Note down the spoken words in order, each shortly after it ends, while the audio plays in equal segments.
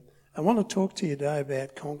I want to talk to you today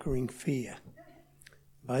about conquering fear.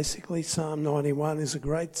 Basically, Psalm 91 is a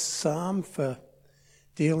great psalm for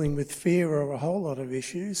dealing with fear of a whole lot of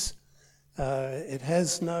issues. It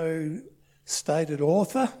has no stated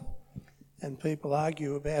author, and people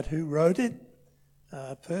argue about who wrote it.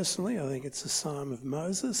 Personally, I think it's a psalm of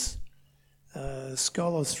Moses.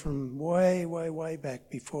 Scholars from way, way, way back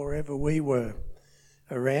before ever we were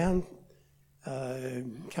around, a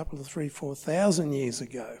couple of 4,000 years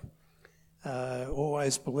ago,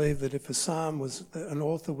 always believed that if a psalm was, an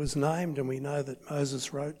author was named, and we know that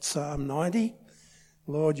Moses wrote Psalm 90,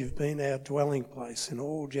 Lord, you've been our dwelling place in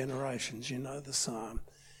all generations, you know the psalm.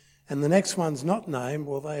 And the next one's not named,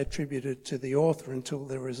 well, they attribute it to the author until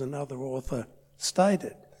there is another author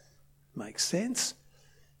stated. Makes sense.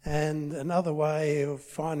 And another way of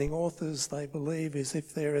finding authors, they believe, is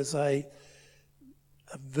if there is a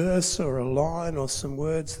verse or a line or some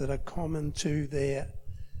words that are common to their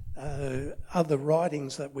other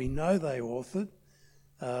writings that we know they authored,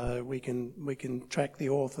 we can track the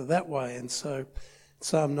author that way. And so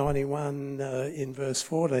Psalm 91 in verse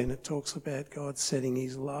 14, it talks about God setting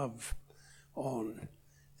his love on.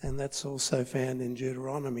 And that's also found in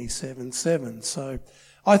Deuteronomy 7:7. So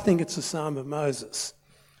I think it's a psalm of Moses.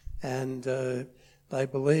 And they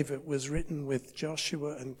believe it was written with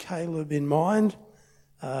Joshua and Caleb in mind.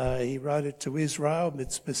 He wrote it to Israel,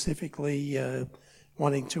 but specifically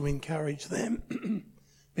wanting to encourage them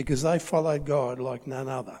because they followed God like none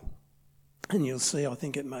other. And you'll see, I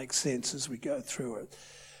think it makes sense as we go through it.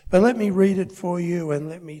 But let me read it for you, and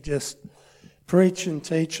let me just preach and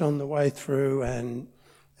teach on the way through. And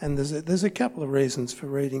there's a couple of reasons for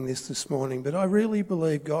reading this morning, but I really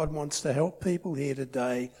believe God wants to help people here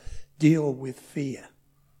today deal with fear.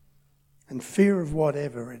 And fear of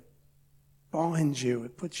whatever. It binds you,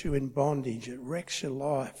 it puts you in bondage, it wrecks your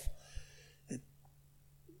life. It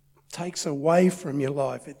takes away from your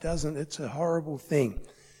life. It's a horrible thing.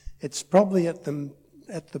 It's probably at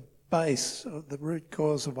the base, of the root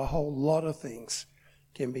cause of a whole lot of things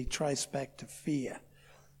can be traced back to fear.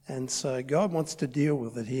 And so God wants to deal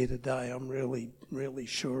with it here today. I'm really, really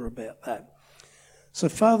sure about that. So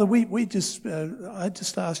Father, I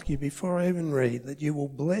just ask you before I even read that you will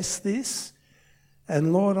bless this.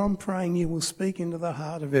 And Lord, I'm praying you will speak into the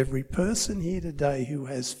heart of every person here today who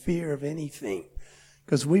has fear of anything,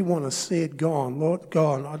 because we want to see it gone.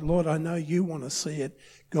 Lord, I know you want to see it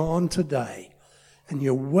gone today, and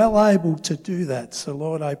you're well able to do that. So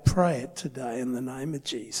Lord, I pray it today in the name of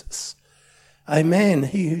Jesus. Amen.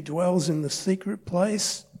 He who dwells in the secret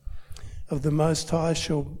place of the Most High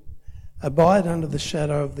shall abide under the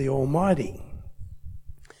shadow of the Almighty.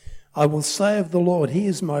 I will say of the Lord, he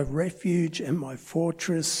is my refuge and my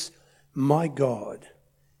fortress, my God.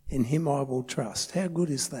 In him I will trust. How good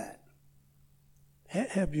is that?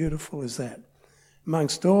 How beautiful is that?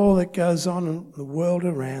 Amongst all that goes on in the world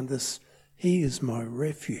around us, he is my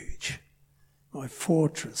refuge, my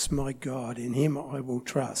fortress, my God. In him I will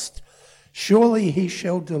trust. Surely he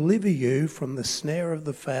shall deliver you from the snare of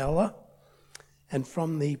the fowler and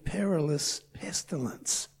from the perilous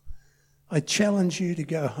pestilence. I challenge you to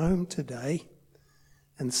go home today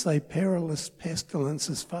and say perilous pestilence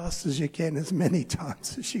as fast as you can, as many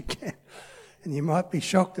times as you can. And you might be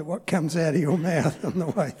shocked at what comes out of your mouth on the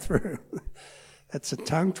way through. That's a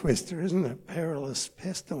tongue twister, isn't it? Perilous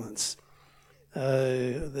pestilence.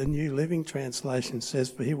 The New Living Translation says,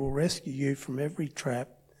 for he will rescue you from every trap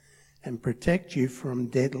and protect you from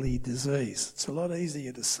deadly disease. It's a lot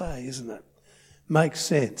easier to say, isn't it? Makes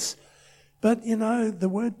sense. But, you know, the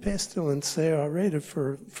word pestilence there, I read it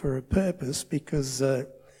for a purpose, because it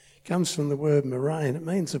comes from the word moraine. It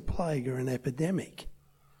means a plague or an epidemic.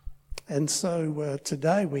 And so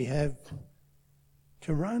today we have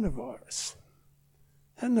coronavirus.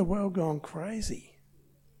 Hasn't the world gone crazy?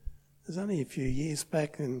 There's only a few years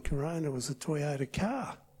back and Corona was a Toyota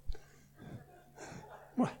car.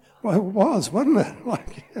 Well, it was, wasn't it?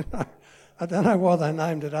 I don't know why they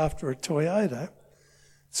named it after a Toyota.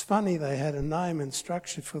 It's funny, they had a name and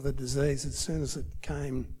structure for the disease as soon as it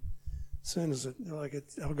came.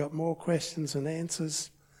 I got more questions than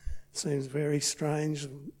answers. It seems very strange.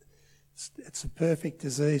 It's a perfect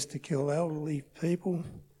disease to kill elderly people.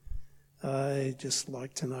 I just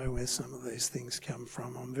like to know where some of these things come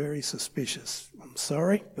from. I'm very suspicious. I'm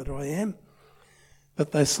sorry, but I am.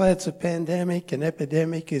 But they say it's a pandemic. An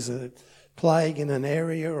epidemic is a plague in an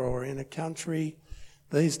area or in a country.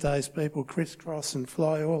 These days people crisscross and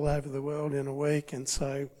fly all over the world in a week, and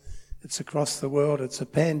so it's across the world. It's a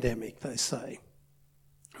pandemic, they say.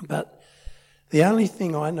 But the only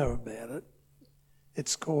thing I know about it,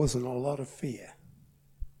 it's causing a lot of fear.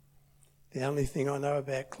 The only thing I know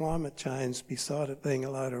about climate change, beside it being a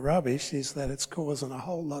load of rubbish, is that it's causing a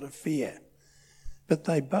whole lot of fear. But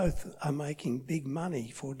they both are making big money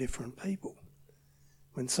for different people.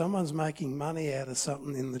 When someone's making money out of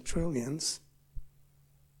something in the trillions,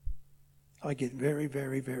 I get very,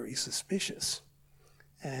 very, very suspicious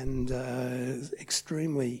and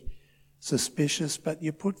extremely suspicious. But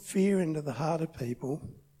you put fear into the heart of people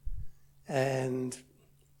and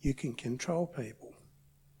you can control people.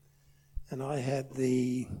 And I had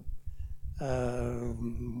the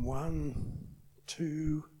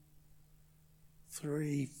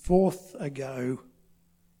 4th ago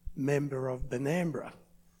member of Benambra,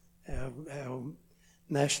 our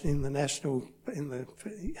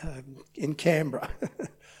in Canberra,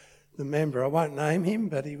 the member. I won't name him,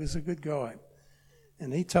 but he was a good guy.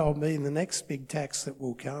 And he told me the next big tax that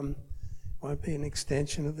will come won't be an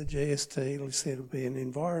extension of the GST. He said it'll be an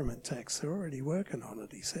environment tax. They're already working on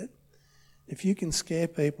it, he said. If you can scare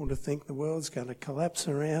people to think the world's going to collapse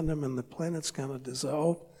around them and the planet's going to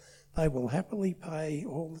dissolve, they will happily pay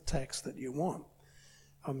all the tax that you want.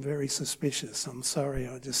 I'm very suspicious. I'm sorry,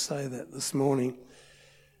 I just say that this morning.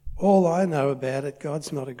 All I know about it,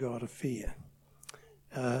 God's not a God of fear.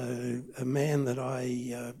 A man that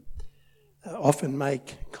I often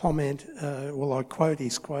make comment, I quote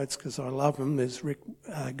his quotes because I love them, is Rick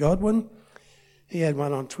Godwin. He had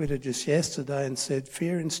one on Twitter just yesterday and said,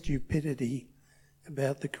 fear and stupidity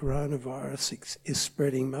about the coronavirus is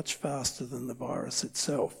spreading much faster than the virus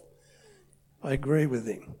itself. I agree with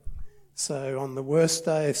him. So on the worst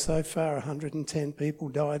day so far, 110 people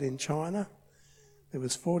died in China. There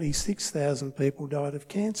was 46,000 people died of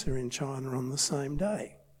cancer in China on the same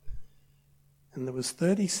day. And there was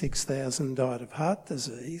 36,000 died of heart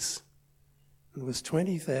disease. And there was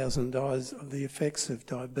 20,000 died of the effects of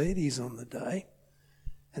diabetes on the day.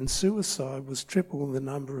 And suicide was triple the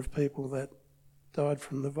number of people that died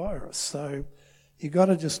from the virus. So you've got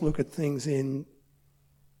to just look at things in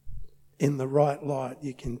the right light.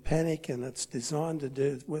 You can panic, and it's designed to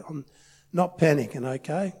do... Well, I'm not panicking,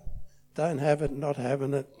 okay? Don't have it, not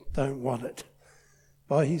having it, don't want it.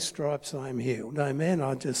 By his stripes I am healed. Amen.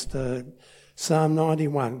 I just... Psalm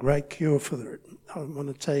 91, great cure for it. I want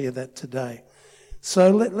to tell you that today.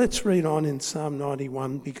 So let's read on in Psalm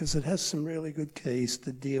 91 because it has some really good keys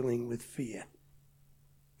to dealing with fear.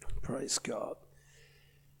 Praise God.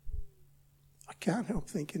 I can't help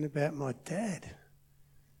thinking about my dad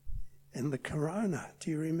and the corona.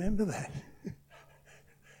 Do you remember that?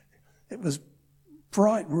 It was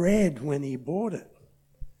bright red when he bought it.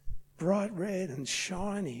 Bright red and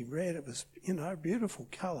shiny red. It was, a beautiful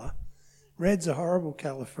colour. Red's a horrible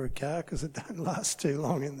colour for a car because it don't last too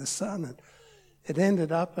long in the sun. And it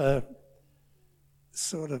ended up a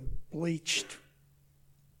sort of bleached.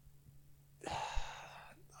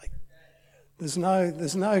 There's no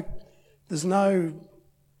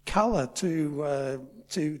colour to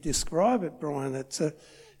describe it, Brian.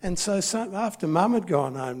 After Mum had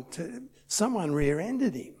gone home, someone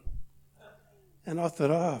rear-ended him, and I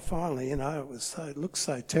thought, finally, it looked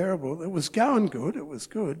so terrible. It was going good. It was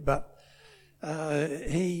good, but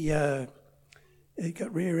he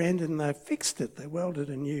got rear-ended and they fixed it. They welded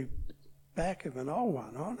a new back of an old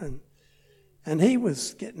one on, and he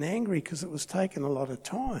was getting angry because it was taking a lot of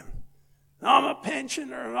time. I'm a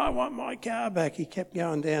pensioner and I want my car back. He kept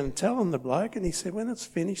going down and telling the bloke, and he said, when it's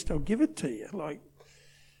finished, I'll give it to you.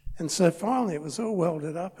 And so finally it was all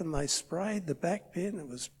welded up and they sprayed the back bit and it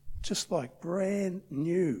was just like brand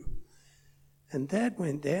new. And Dad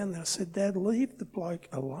went down there. I said, Dad, leave the bloke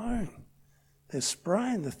alone. They're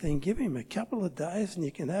spraying the thing. Give him a couple of days and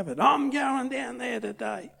you can have it. I'm going down there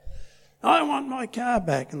today. I want my car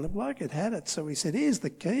back. And the bloke had it. So he said, here's the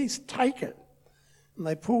keys, take it. And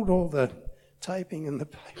they pulled all the taping and the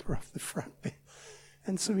paper off the front bit.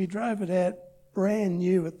 And so he drove it out brand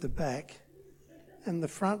new at the back. And the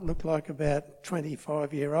front looked like about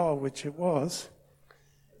 25-year-old, which it was.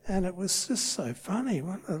 And it was just so funny.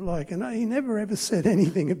 He never ever said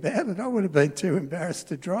anything about it. I would have been too embarrassed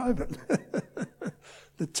to drive it.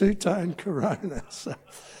 The two-tone Corona. So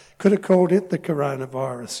could have called it the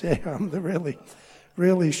coronavirus. Yeah,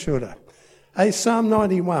 really should have. Hey, Psalm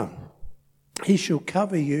 91. He shall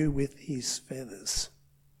cover you with his feathers,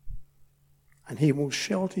 and he will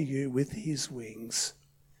shelter you with his wings.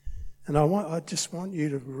 And I just want you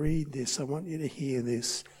to read this. I want you to hear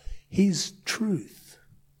this. His truth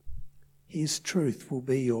will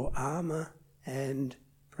be your armour and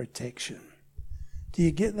protection. Do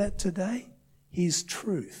you get that today? His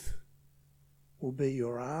truth will be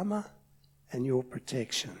your armour and your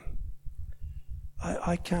protection.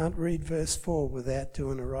 I can't read verse 4 without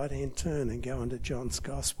doing a right-hand turn and going to John's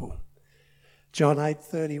Gospel. John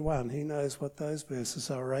 8:31, who knows what those verses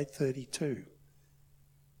are? 8:32.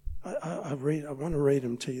 I want to read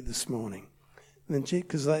them to you this morning.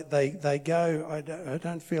 Because they go, I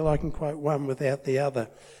don't feel I can quote one without the other.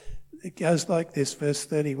 It goes like this, verse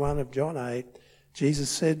 31 of John 8. Jesus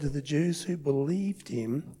said to the Jews who believed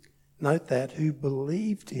him, note that, who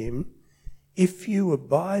believed him, if you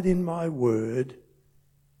abide in my word,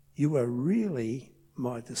 you are really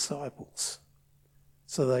my disciples.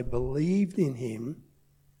 So they believed in him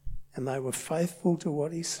and they were faithful to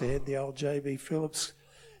what he said. The old J.B. Phillips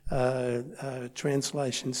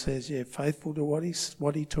translation says, faithful to what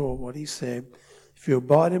he taught, what he said. If you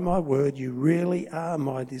abide in my word, you really are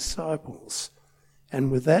my disciples.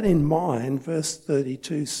 And with that in mind, verse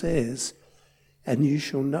 32 says, and you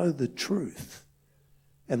shall know the truth,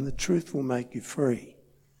 and the truth will make you free.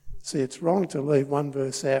 See, it's wrong to leave one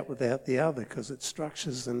verse out without the other because it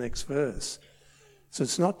structures the next verse. So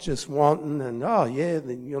it's not just wanting and,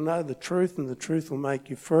 then you'll know the truth and the truth will make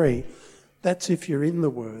you free. That's if you're in the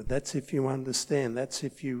Word. That's if you understand. That's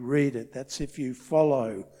if you read it. That's if you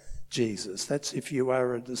follow Jesus. That's if you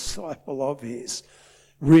are a disciple of his.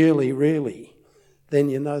 Really, really. Then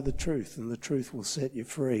you know the truth and the truth will set you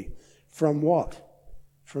free. From what?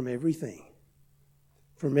 From everything.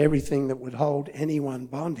 From everything that would hold anyone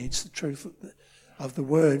bondage. The truth of the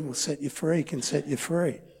Word will set you free, can set you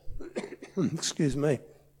free. Excuse me.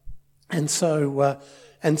 And so,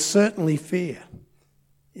 and certainly fear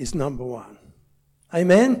is number one.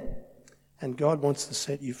 Amen? And God wants to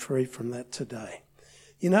set you free from that today.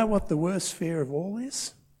 You know what the worst fear of all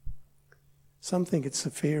is? Some think it's the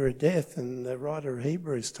fear of death, and the writer of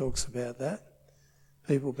Hebrews talks about that.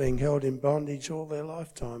 People being held in bondage all their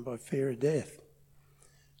lifetime by fear of death.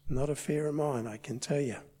 Not a fear of mine, I can tell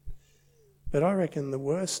you. But I reckon the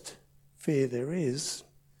worst fear there is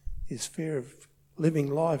fear of living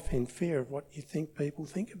life in fear of what you think people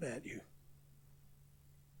think about you.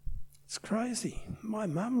 It's crazy. My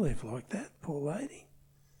mum lived like that, poor lady.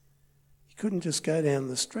 You couldn't just go down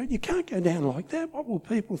the street. You can't go down like that. What will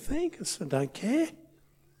people think? I said, I don't care.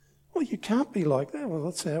 Well, you can't be like that. Well,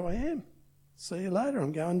 that's how I am. See you later.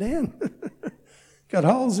 I'm going down. Got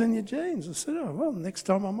holes in your jeans. I said, oh, well, next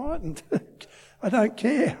time I mightn't. I don't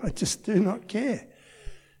care. I just do not care.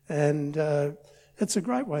 And it's a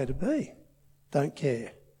great way to be. Don't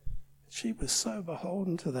care. She was so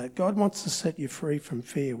beholden to that. God wants to set you free from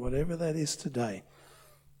fear, whatever that is today.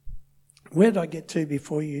 Where did I get to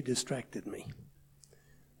before you distracted me?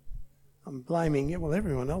 I'm blaming you. Well,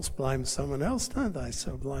 everyone else blames someone else, don't they?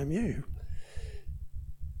 So I blame you.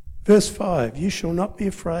 Verse 5, you shall not be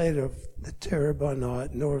afraid of the terror by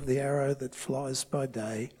night, nor of the arrow that flies by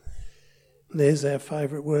day. There's our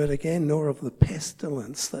favourite word again, nor of the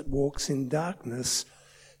pestilence that walks in darkness,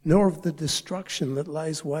 nor of the destruction that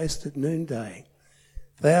lays waste at noonday.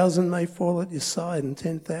 1,000 may fall at your side and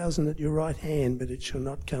 10,000 at your right hand, but it shall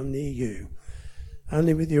not come near you.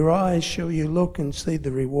 Only with your eyes shall you look and see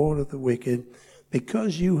the reward of the wicked,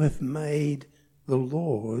 because you have made the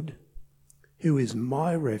Lord, who is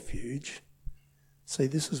my refuge. See,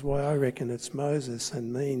 this is why I reckon it's Moses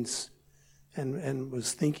and means, and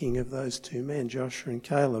was thinking of those two men, Joshua and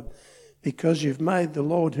Caleb. Because you've made the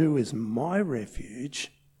Lord, who is my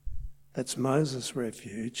refuge, that's Moses'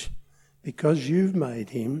 refuge, because you've made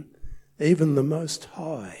him, even the Most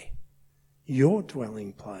High, your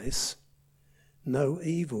dwelling place, no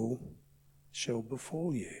evil shall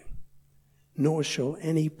befall you, nor shall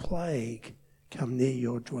any plague come near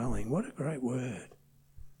your dwelling. What a great word.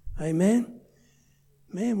 Amen?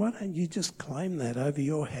 Man, why don't you just claim that over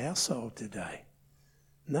your household today?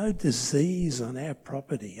 No disease on our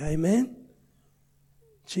property. Amen?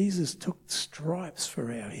 Jesus took stripes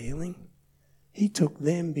for our healing. He took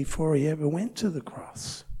them before he ever went to the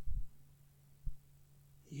cross.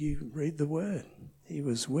 You read the word. He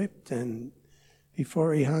was whipped, and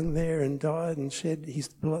before he hung there and died and shed his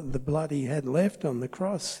blood, the blood he had left on the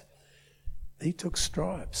cross, he took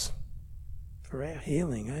stripes for our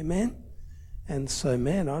healing. Amen? And so,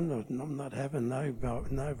 man, I'm not having no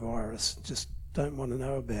virus. Just don't want to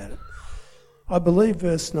know about it. I believe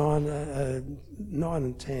verse 9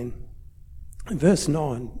 and 10. Verse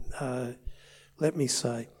 9, let me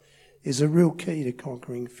say, is a real key to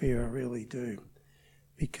conquering fear. I really do.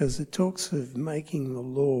 Because it talks of making the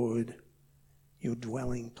Lord your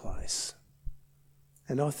dwelling place.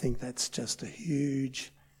 And I think that's just a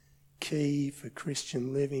huge key for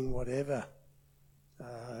Christian living, whatever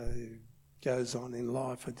goes on in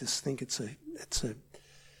life. I just think it's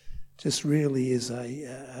just really is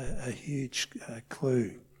a huge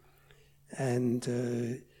clue.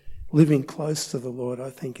 And living close to the Lord, I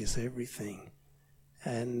think, is everything.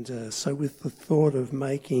 And so with the thought of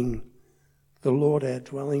making the Lord our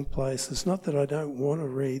dwelling place, it's not that I don't want to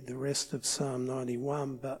read the rest of Psalm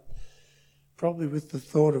 91, but probably with the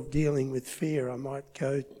thought of dealing with fear, I might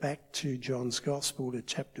go back to John's Gospel to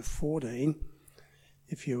chapter 14.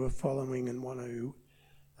 If you were following and want to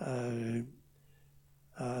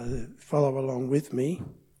follow along with me,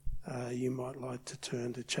 you might like to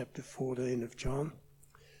turn to chapter 14 of John.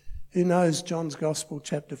 Who knows John's Gospel,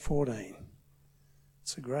 chapter 14?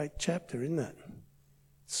 It's a great chapter, isn't it?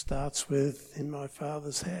 It starts with, in my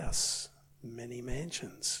Father's house, many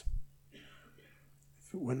mansions.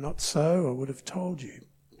 If it were not so, I would have told you,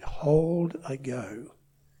 behold, I go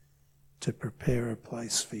to prepare a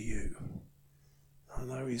place for you. I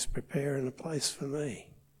know he's preparing a place for me.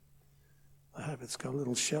 I hope it's got a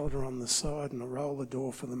little shelter on the side and a roller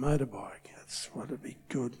door for the motorbike. That's what would be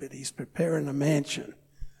good, but he's preparing a mansion.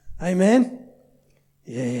 Amen?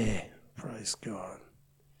 Yeah, praise God.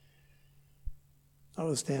 I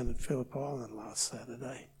was down at Phillip Island last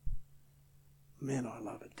Saturday. Man, I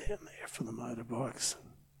love it down there for the motorbikes.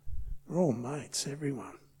 We're all mates,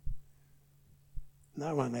 everyone.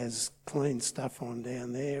 No one has clean stuff on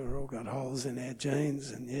down there. We've all got holes in our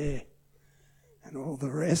jeans and and all the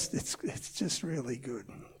rest. It's just really good.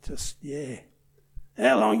 Just, yeah.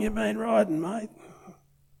 How long you been riding, mate?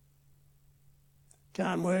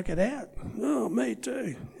 Can't work it out. Oh, me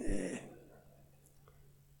too. Yeah.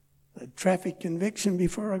 A traffic conviction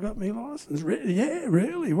before I got my licence. Yeah,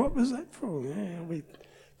 really? What was that for? Yeah, we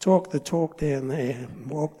talk the talk down there,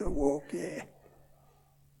 walk the walk, yeah.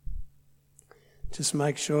 Just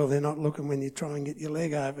make sure they're not looking when you try and get your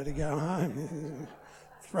leg over to go home.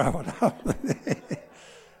 Throw it up.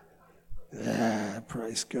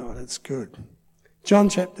 Praise God, it's good. John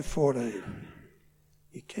chapter 14.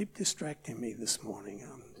 You keep distracting me this morning.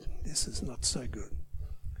 This is not so good.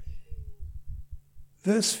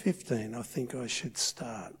 Verse 15, I think I should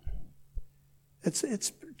start.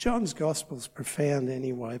 It's John's Gospel's profound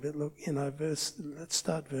anyway, but look, let's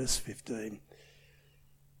start verse 15.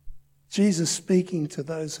 Jesus speaking to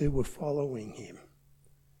those who were following him.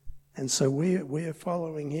 And so we're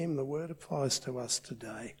following him. The word applies to us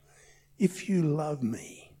today. If you love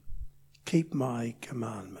me, keep my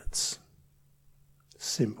commandments.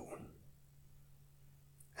 Simple.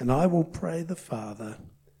 And I will pray the Father,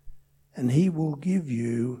 and he will give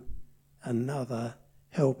you another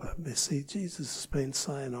helper. But see, Jesus has been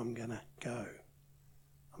saying, I'm going to go.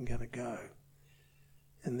 I'm going to go.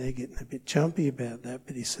 And they're getting a bit jumpy about that,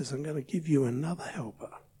 but he says, I'm going to give you another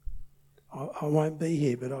helper. I won't be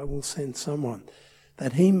here, but I will send someone,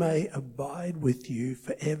 that he may abide with you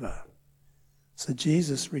forever. So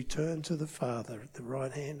Jesus returned to the Father at the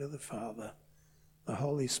right hand of the Father. The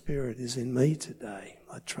Holy Spirit is in me today.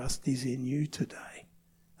 I trust he's in you today.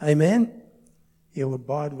 Amen? He'll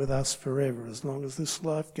abide with us forever. As long as this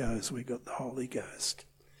life goes, we've got the Holy Ghost.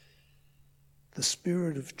 The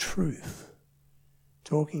Spirit of truth.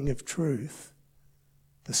 Talking of truth,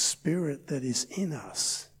 the Spirit that is in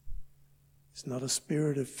us is not a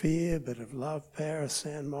spirit of fear, but of love, power,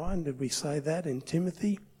 sound mind. Did we say that in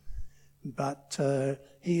Timothy? But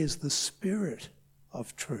he is the Spirit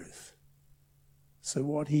of truth. So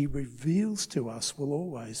what he reveals to us will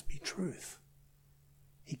always be truth.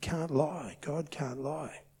 He can't lie. God can't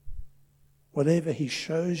lie. Whatever he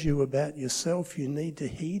shows you about yourself, you need to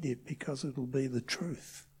heed it because it'll be the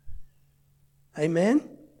truth.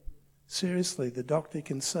 Amen? Seriously, the doctor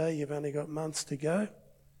can say you've only got months to go.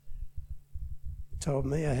 He told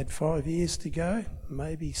me I had 5 years to go,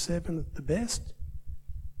 maybe 7 at the best.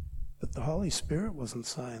 But the Holy Spirit wasn't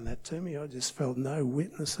saying that to me. I just felt no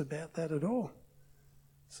witness about that at all.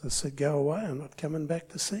 So I said, go away, I'm not coming back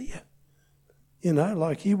to see you. You know,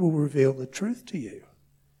 like he will reveal the truth to you.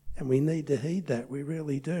 And we need to heed that, we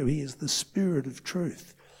really do. He is the Spirit of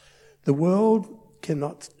truth. The world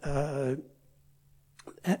cannot...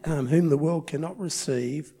 whom the world cannot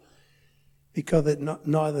receive, because it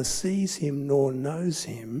neither sees him nor knows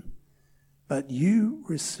him, but you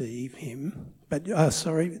receive him,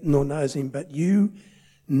 nor knows him, but you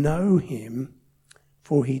know him,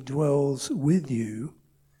 for he dwells with you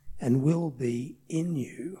and will be in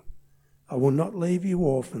you. I will not leave you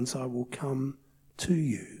orphans, I will come to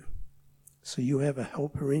you. So you have a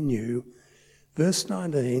helper in you. Verse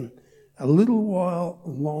 19, a little while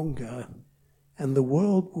longer, and the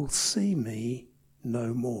world will see me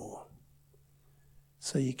no more.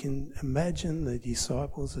 So you can imagine the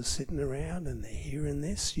disciples are sitting around and they're hearing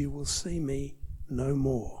this. You will see me no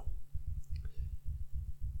more.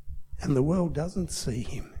 And the world doesn't see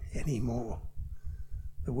him anymore.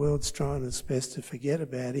 The world's trying its best to forget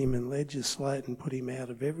about him and legislate and put him out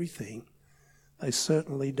of everything. They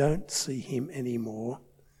certainly don't see him anymore.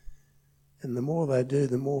 And the more they do,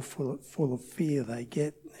 the more full of fear they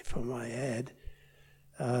get, if I may add.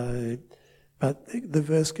 But the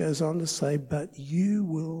verse goes on to say, but you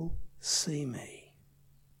will see me.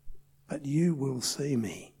 But you will see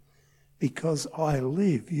me. Because I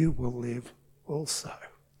live, you will live also.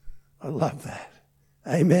 I love that.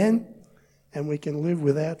 Amen? And we can live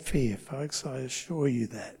without fear, folks, I assure you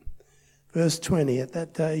that. Verse 20, at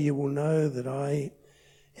that day you will know that I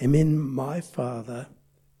am in my Father,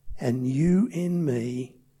 and you in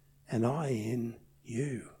me, and I in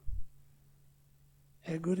you.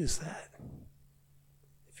 How good is that?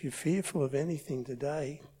 If you're fearful of anything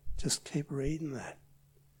today, just keep reading that.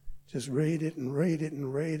 Just read it and read it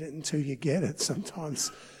and read it until you get it. Sometimes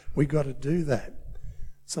we got to do that.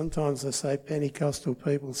 Sometimes I say Pentecostal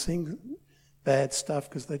people sing bad stuff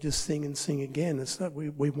because they just sing and sing again. It's not,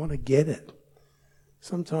 we want to get it.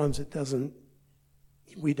 Sometimes it doesn't,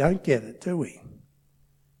 we don't get it, do we?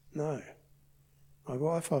 No. My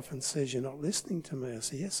wife often says, you're not listening to me. I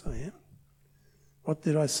say, yes, I am. What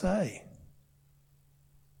did I say?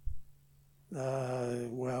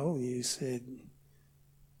 Well, you said,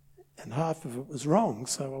 and half of it was wrong,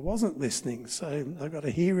 so I wasn't listening. So I've got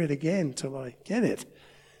to hear it again till I get it.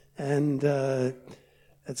 And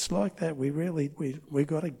it's like that. We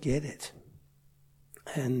got to get it.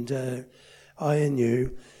 And I and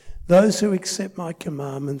you, those who accept my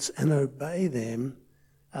commandments and obey them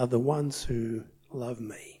are the ones who love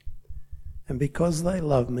me. And because they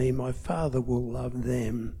love me, my Father will love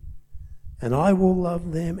them. And I will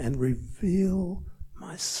love them and reveal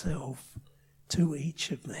myself to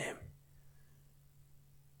each of them.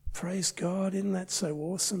 Praise God, isn't that so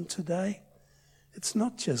awesome today? It's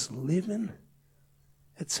not just living,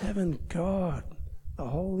 it's having God, the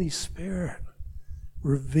Holy Spirit,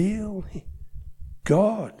 reveal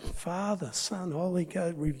God, Father, Son, Holy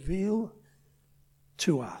Ghost, reveal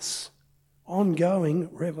to us ongoing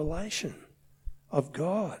revelation of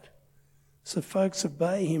God. So folks,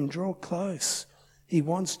 obey him, draw close. He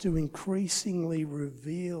wants to increasingly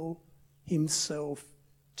reveal himself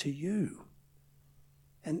to you.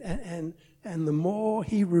 And the more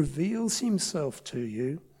he reveals himself to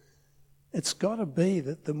you, it's got to be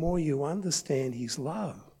that the more you understand his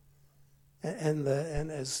love. And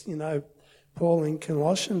as you know, Paul in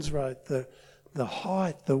Colossians wrote, the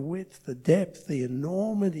height, the width, the depth, the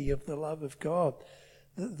enormity of the love of God.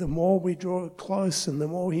 The more we draw close and the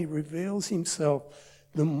more he reveals himself,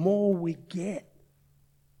 the more we get.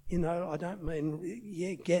 You know, I don't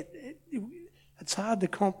mean, get. It's hard to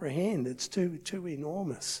comprehend. It's too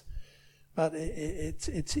enormous. But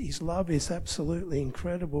it's his love is absolutely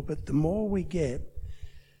incredible. But the more we get,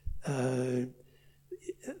 the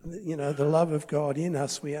love of God in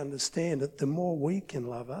us, we understand it, the more we can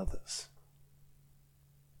love others.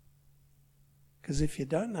 Because if you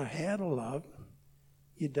don't know how to love,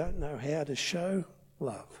 you don't know how to show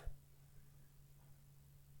love.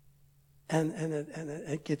 And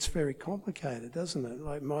it gets very complicated, doesn't it?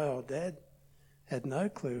 Like my old dad had no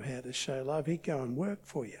clue how to show love. He'd go and work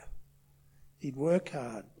for you. He'd work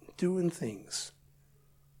hard, doing things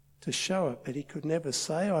to show it, but he could never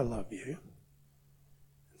say, I love you.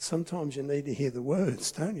 Sometimes you need to hear the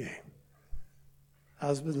words, don't you?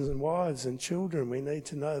 Husbands and wives and children, we need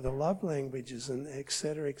to know the love languages and et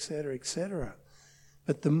cetera, et cetera, et cetera.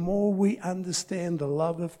 But the more we understand the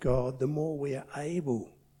love of God, the more we are able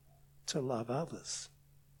to love others.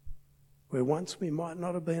 Where once we might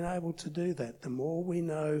not have been able to do that, the more we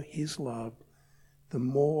know his love, the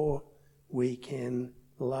more we can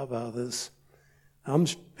love others. I'm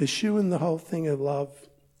pursuing the whole thing of love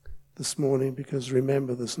this morning because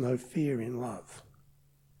remember, there's no fear in love.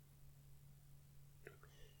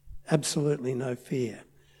 Absolutely no fear.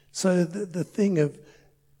 So the thing of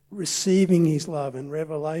receiving his love and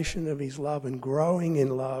revelation of his love and growing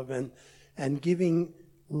in love and giving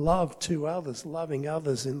love to others, loving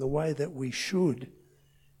others in the way that we should,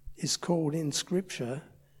 is called in Scripture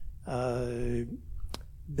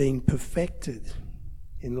being perfected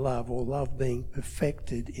in love, or love being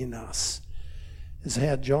perfected in us, is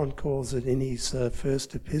how John calls it in his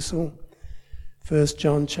first epistle. 1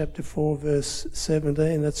 John chapter 4 verse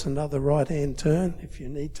 17, that's another right-hand turn if you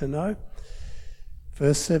need to know.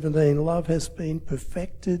 Verse 17, love has been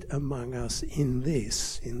perfected among us in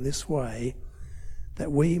this way,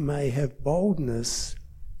 that we may have boldness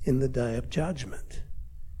in the day of judgment.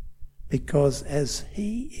 Because as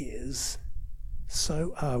he is,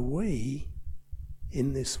 so are we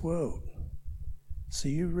in this world. So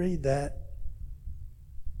you read that,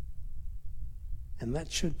 and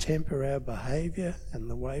that should temper our behaviour and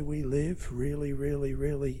the way we live really, really,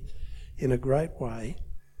 really in a great way,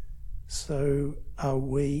 so are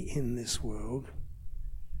we in this world.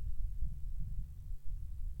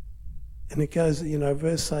 And it goes,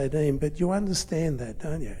 verse 18, but you understand that,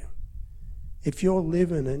 don't you? If you're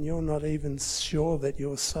living and you're not even sure that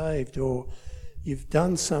you're saved, or you've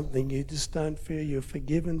done something you just don't feel you're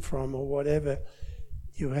forgiven from, or whatever,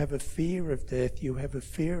 you have a fear of death, you have a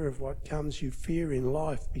fear of what comes, you fear in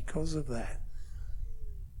life because of that.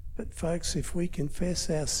 But folks, if we confess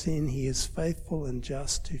our sin, he is faithful and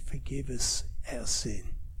just to forgive us our sin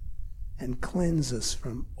and cleanse us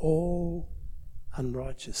from all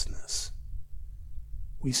unrighteousness.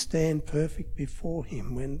 We stand perfect before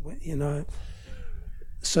him when.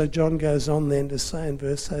 So John goes on then to say in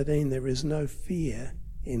verse 18, there is no fear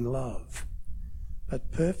in love,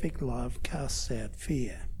 but perfect love casts out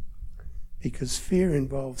fear, because fear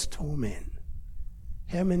involves torment.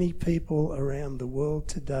 How many people around the world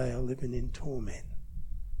today are living in torment?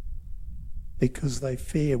 Because they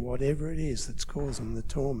fear whatever it is that's causing the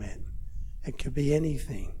torment. It could be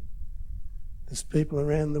anything. There's people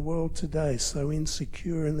around the world today so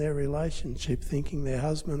insecure in their relationship, thinking their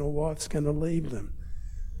husband or wife's going to leave them.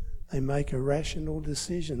 They make irrational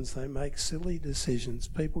decisions. They make silly decisions.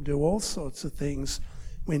 People do all sorts of things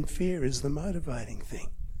when fear is the motivating thing.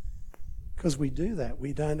 Because we do that.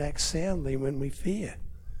 We don't act soundly when we fear.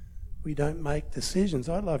 We don't make decisions.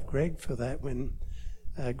 I love Greg for that. When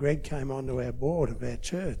Greg came onto our board of our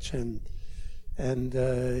church, and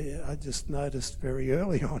I just noticed very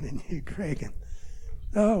early on in you, Greg,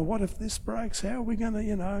 and, what if this breaks? How are we going to,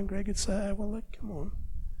 and Greg would say, well, look, come on.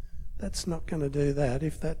 That's not going to do that.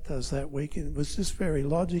 If that does that, it was just very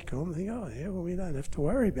logical. I'm thinking, we don't have to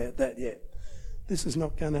worry about that yet. This is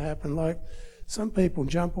not going to happen. Like, some people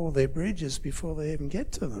jump all their bridges before they even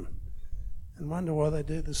get to them and wonder why they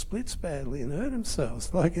do the splits badly and hurt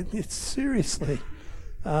themselves. Like, it's seriously.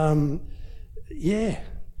 There's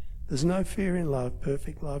no fear in love.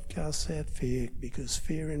 Perfect love casts out fear, because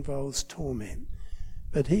fear involves torment.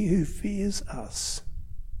 But he who fears us,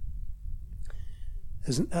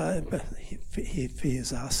 he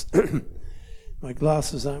fears us. My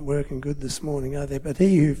glasses aren't working good this morning, are they? But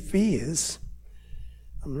he who fears,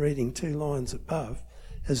 I'm reading 2 lines above,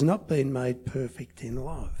 has not been made perfect in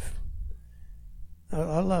love.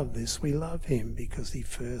 I love this. We love him because he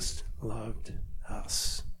first loved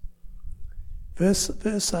us. Verse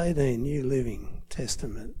 18, New Living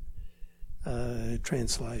Testament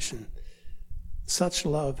translation. Such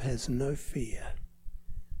love has no fear,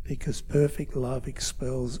 because perfect love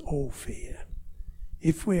expels all fear.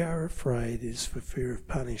 If we are afraid, it is for fear of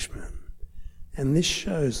punishment. And this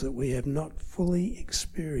shows that we have not fully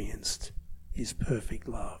experienced his perfect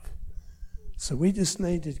love. So we just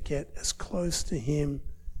need to get as close to him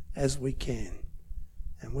as we can.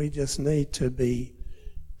 And we just need to be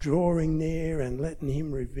drawing near and letting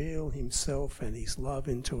him reveal himself and his love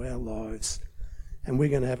into our lives. And we're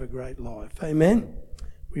going to have a great life. Amen?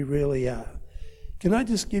 We really are. Can I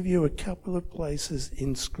just give you a couple of places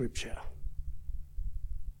in Scripture?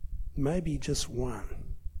 Maybe just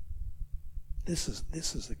one. This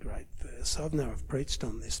is a great verse. I've preached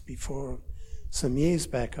on this before. Some years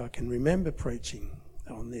back I can remember preaching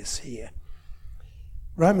on this here.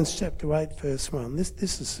 Romans chapter 8 verse 1.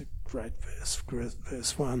 This is a great verse.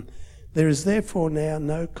 Verse 1. There is therefore now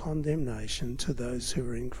no condemnation to those who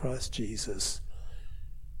are in Christ Jesus,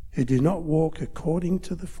 who do not walk according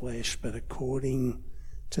to the flesh, but according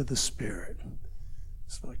to the Spirit.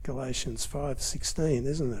 It's like Galatians 5:16,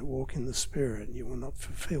 isn't it? Walk in the Spirit, and you will not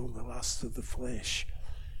fulfill the lusts of the flesh.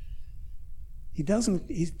 He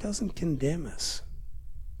doesn't condemn us.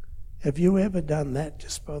 Have you ever done that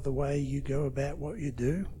just by the way you go about what you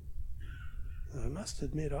do? I must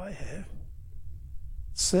admit I have.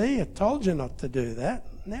 See, I told you not to do that.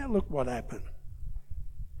 Now look what happened.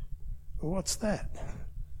 Well, what's that?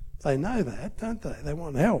 They know that, don't they? They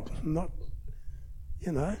want help, not,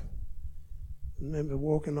 I remember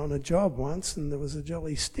walking on a job once and there was a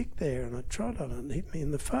jolly stick there and I trod on it and it hit me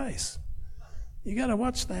in the face. You got to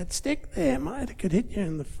watch that stick there, mate. It could hit you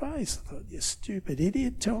in the face. I thought, you stupid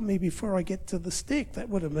idiot. Tell me before I get to the stick. That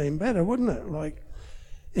would have been better, wouldn't it? Like,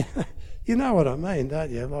 you know what I mean, don't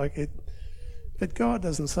you? Like it. But God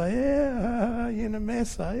doesn't say, you're in a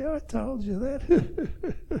mess, I told you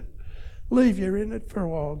that. Leave you in it for a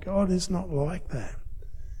while. God is not like that.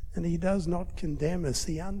 And he does not condemn us.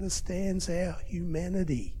 He understands our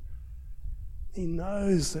humanity. He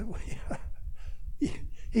knows that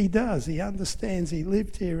he does. He understands. He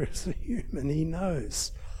lived here as a human. He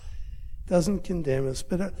knows. Doesn't condemn us.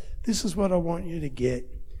 But this is what I want you to get.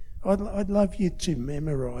 I'd love you to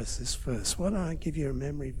memorise this verse. Why don't I give you a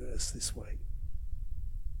memory verse this week?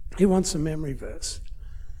 Who wants a memory verse?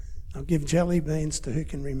 I'll give jelly beans to who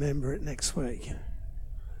can remember it next week.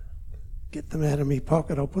 Get them out of my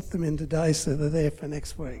pocket. I'll put them in today so they're there for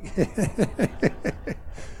next week.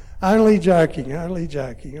 Only joking.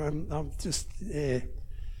 I'm just, I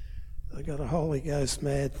got a Holy Ghost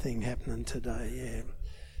mad thing happening today, yeah.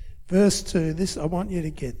 Verse 2, this, I want you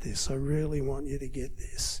to get this. I really want you to get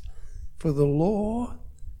this. For the law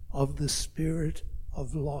of the Spirit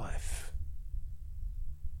of life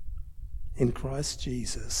in Christ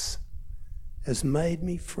Jesus has made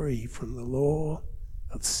me free from the law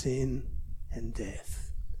of sin and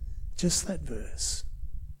death. Just that verse.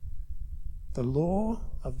 The law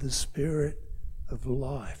of the Spirit of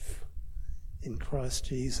life in Christ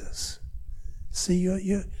Jesus. See,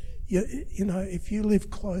 you know, if you live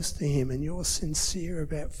close to Him and you're sincere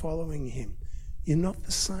about following Him, you're not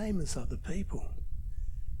the same as other people.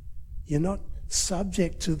 You're not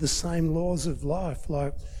subject to the same laws of life,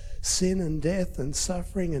 like sin and death and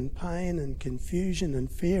suffering and pain and confusion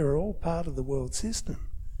and fear are all part of the world system.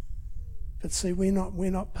 But see, we're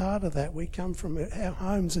not part of that. We come from, our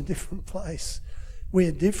home's a different place.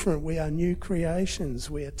 We're different. We are new creations.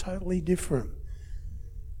 We are totally different.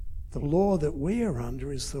 The law that we are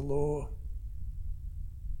under is the law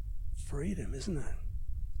of freedom, isn't it?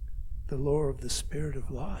 The law of the Spirit of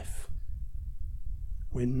life.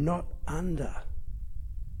 We're not under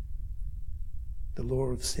the law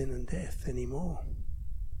of sin and death anymore.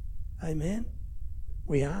 Amen?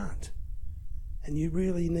 We aren't. And you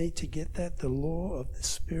really need to get that. The law of the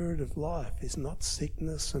Spirit of life is not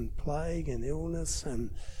sickness and plague and illness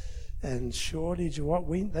and shortage.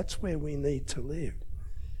 That's where we need to live.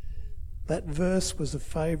 That verse was a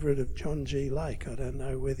favourite of John G. Lake. I don't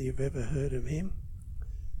know whether you've ever heard of him.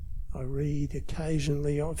 I read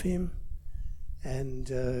occasionally of him.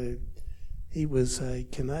 And he was a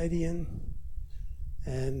Canadian.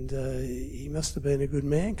 And he must have been a good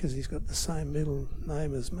man because he's got the same middle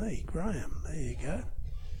name as me, Graham. There you go.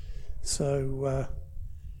 So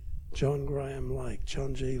John Graham Lake,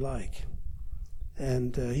 John G. Lake.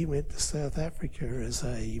 And he went to South Africa as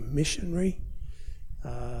a missionary.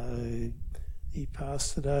 He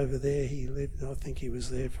pastored over there. He lived, I think he was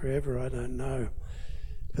there forever, I don't know.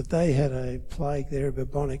 But they had a plague there, a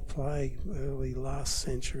bubonic plague, early last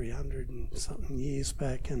century, 100 and something years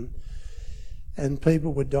back, and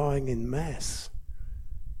people were dying in mass.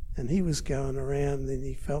 And he was going around and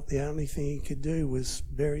he felt the only thing he could do was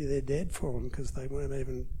bury their dead for them because they weren't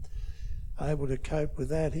even able to cope with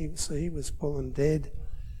that. So he was pulling dead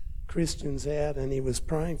Christians out and he was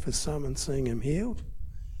praying for some and seeing them healed.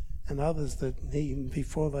 And others that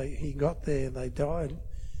before he got there, they died.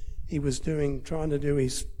 He was trying to do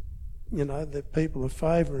his, the people a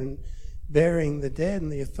favour and burying the dead, and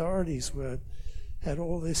the authorities had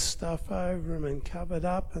all this stuff over him and covered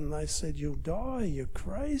up, and they said, "You'll die, you're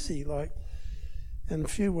crazy." And a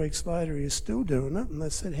few weeks later he was still doing it, and they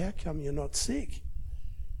said, "How come you're not sick?"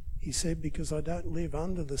 He said, "Because I don't live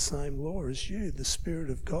under the same law as you. The Spirit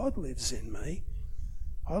of God lives in me.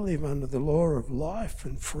 I live under the law of life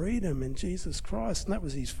and freedom in Jesus Christ." And that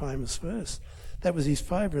was his famous verse. That was his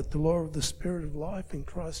favourite, the law of the Spirit of life in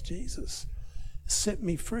Christ Jesus. Set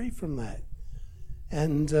me free from that.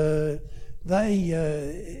 And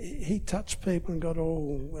he touched people and got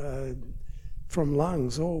all from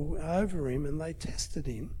lungs all over him, and they tested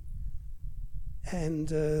him. And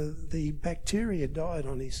the bacteria died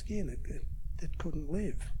on his skin. It couldn't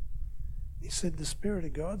live. He said, "The Spirit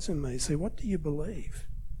of God's in me." He said, "What do you believe?"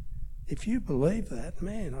 If you believe that,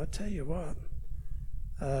 man, I tell you what.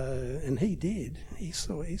 And he did. He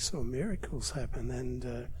saw miracles happen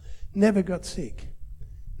and never got sick.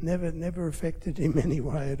 Never affected him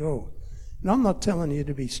anyway at all. And I'm not telling you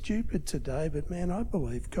to be stupid today, but man, I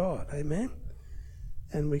believe God. Amen?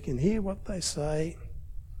 And we can hear what they say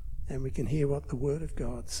and we can hear what the Word of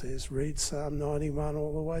God says. Read Psalm 91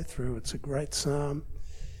 all the way through. It's a great psalm.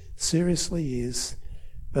 Seriously is.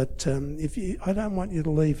 But I don't want you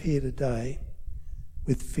to leave here today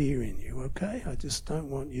with fear in you, okay? I just don't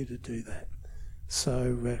want you to do that.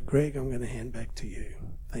 So, Greg, I'm going to hand back to you.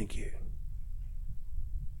 Thank you.